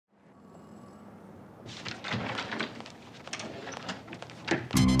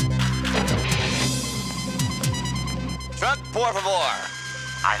Truck, por favor.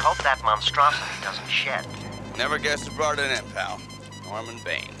 I hope that monstrosity doesn't shed. Never guessed who brought it in, pal. Norman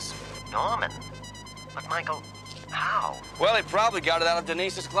Baines. Norman? But Michael, how? Well, he probably got it out of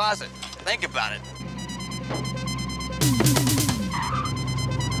Denise's closet. Think about it.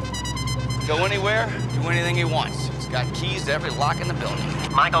 Go anywhere, do anything he wants. He's got keys to every lock in the building.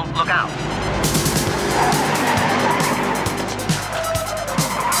 Michael, look out.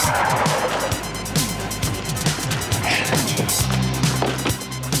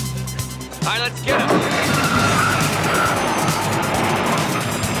 All right, let's get him.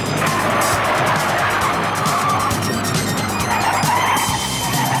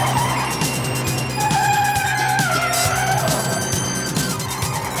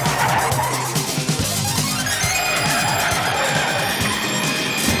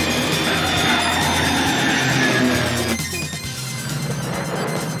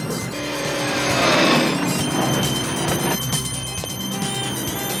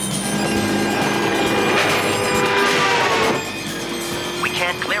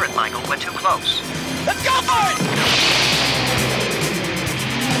 We're too close. Let's go for it!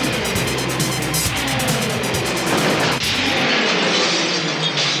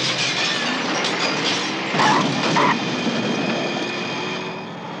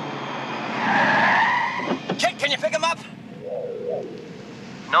 KITT, can you pick him up?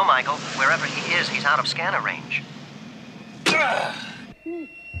 No, Michael. Wherever he is, he's out of scanner range.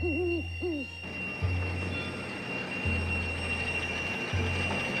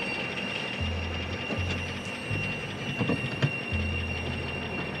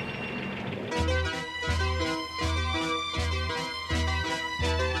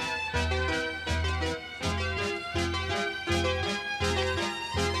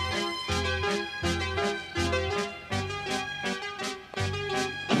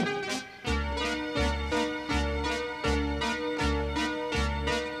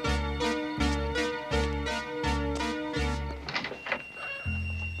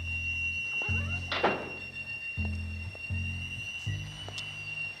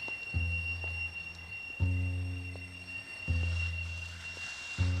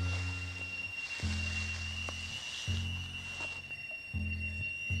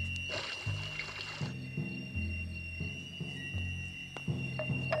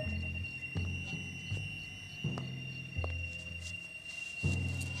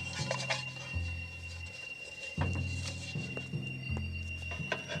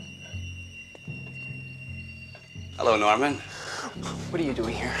 Hello, Norman. What are you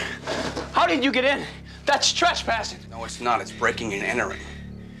doing here? How did you get in? That's trespassing. No, it's not. It's breaking and entering.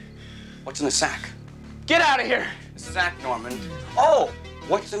 What's in the sack? Get out of here. The sack, Norman. Oh,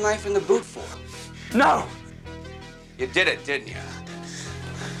 what's the knife in the boot for? No. You did it, didn't you?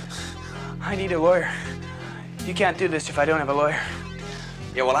 I need a lawyer. You can't do this if I don't have a lawyer.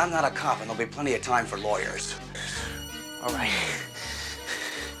 Yeah, well, I'm not a cop, and there'll be plenty of time for lawyers. All right.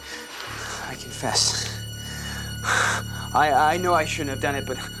 I confess. I know I shouldn't have done it,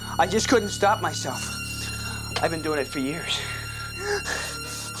 but I just couldn't stop myself. I've been doing it for years.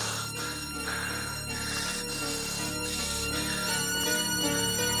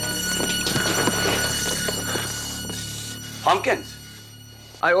 Pumpkins.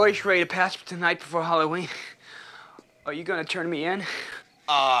 I always ready to pass tonight before Halloween. Are you gonna turn me in?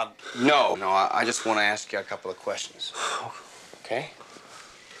 No. I just want to ask you a couple of questions. Okay?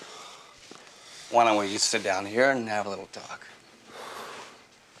 Why don't we just sit down here and have a little talk?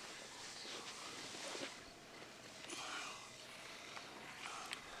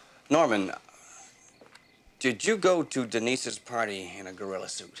 Norman, did you go to Denise's party in a gorilla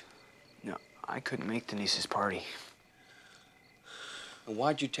suit? No, I couldn't make Denise's party. And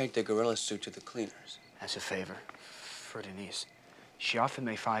why'd you take the gorilla suit to the cleaners? As a favor for Denise. She offered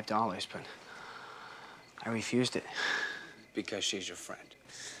me $5, but I refused it. Because she's your friend?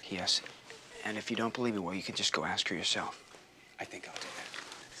 Yes. And if you don't believe me, well, you can just go ask her yourself. I think I'll do that.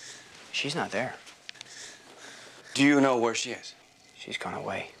 She's not there. Do you know where she is? She's gone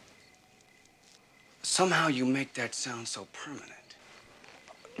away. Somehow you make that sound so permanent.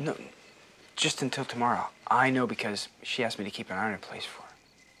 No, just until tomorrow. I know because she asked me to keep an eye on her place for her.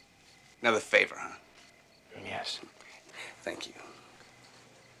 Another favor, huh? Yes. Thank you.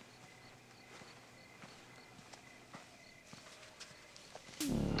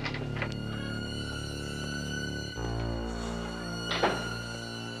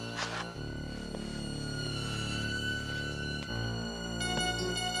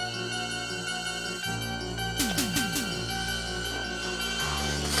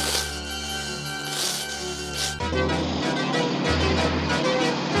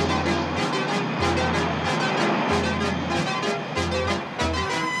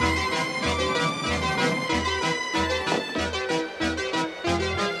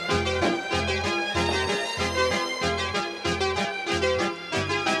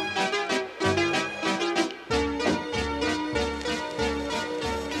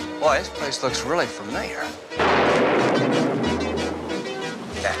 Boy, this place looks really familiar.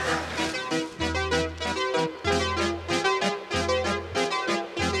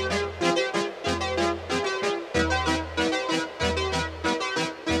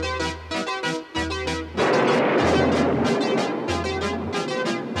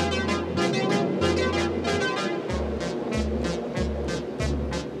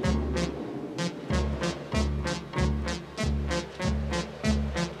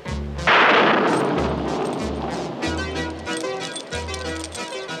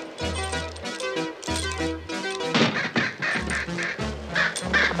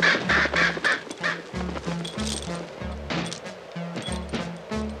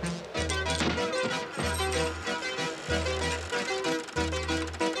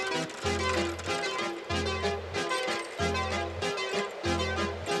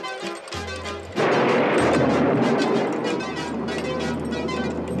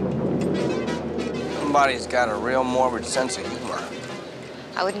 Somebody's got a real morbid sense of humor.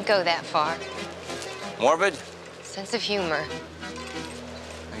 I wouldn't go that far. Morbid? Sense of humor.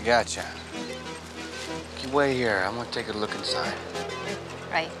 I gotcha. Keep way here. I'm gonna take a look inside.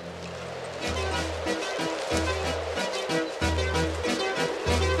 Right.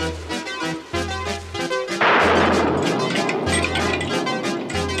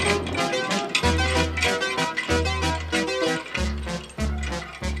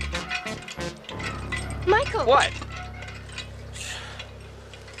 Michael! What?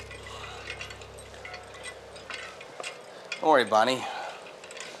 Don't worry, Bonnie.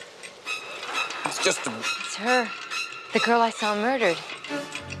 It's just a... It's her. The girl I saw murdered.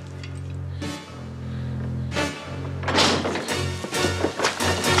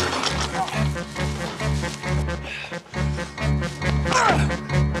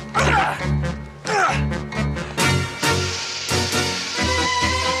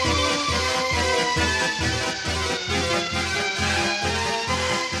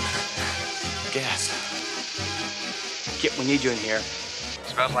 Gas. Kit, we need you in here.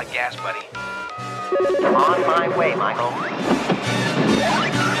 Smells like gas, buddy. On my way, Michael.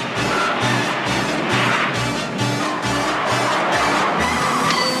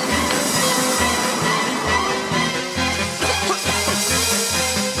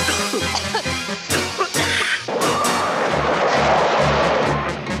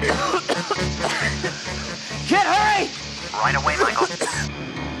 Kit, hurry! Right away, Michael.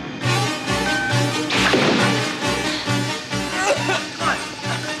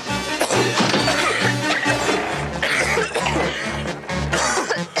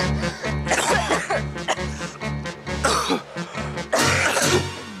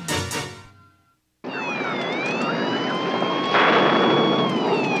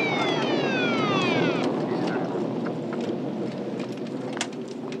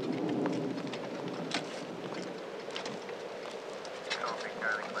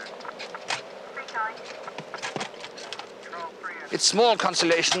 It's small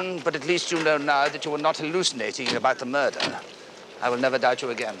consolation, but at least you know now that you were not hallucinating about the murder. I will never doubt you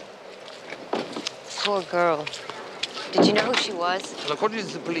again. Poor girl. Did you know who she was? Well, according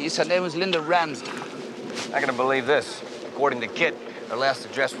to the police, her name was Linda Ramsden. Not gonna believe this. According to Kit, her last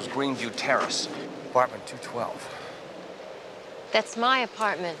address was Greenview Terrace, apartment 212. That's my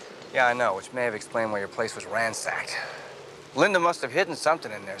apartment. Yeah, I know, which may have explained why your place was ransacked. Linda must have hidden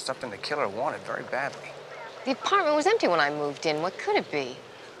something in there, something the killer wanted very badly. The apartment was empty when I moved in. What could it be?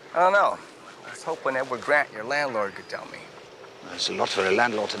 I don't know. I was hoping Edward Grant, your landlord, could tell me. There's a lot for a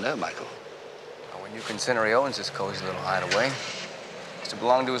landlord to know, Michael. Well, when you consider he owns this cozy little hideaway, it used to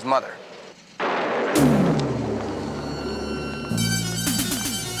belong to his mother.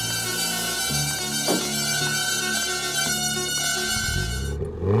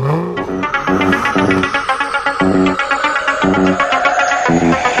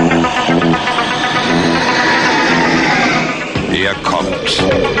 The Occult.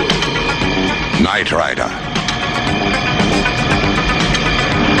 Knight Rider.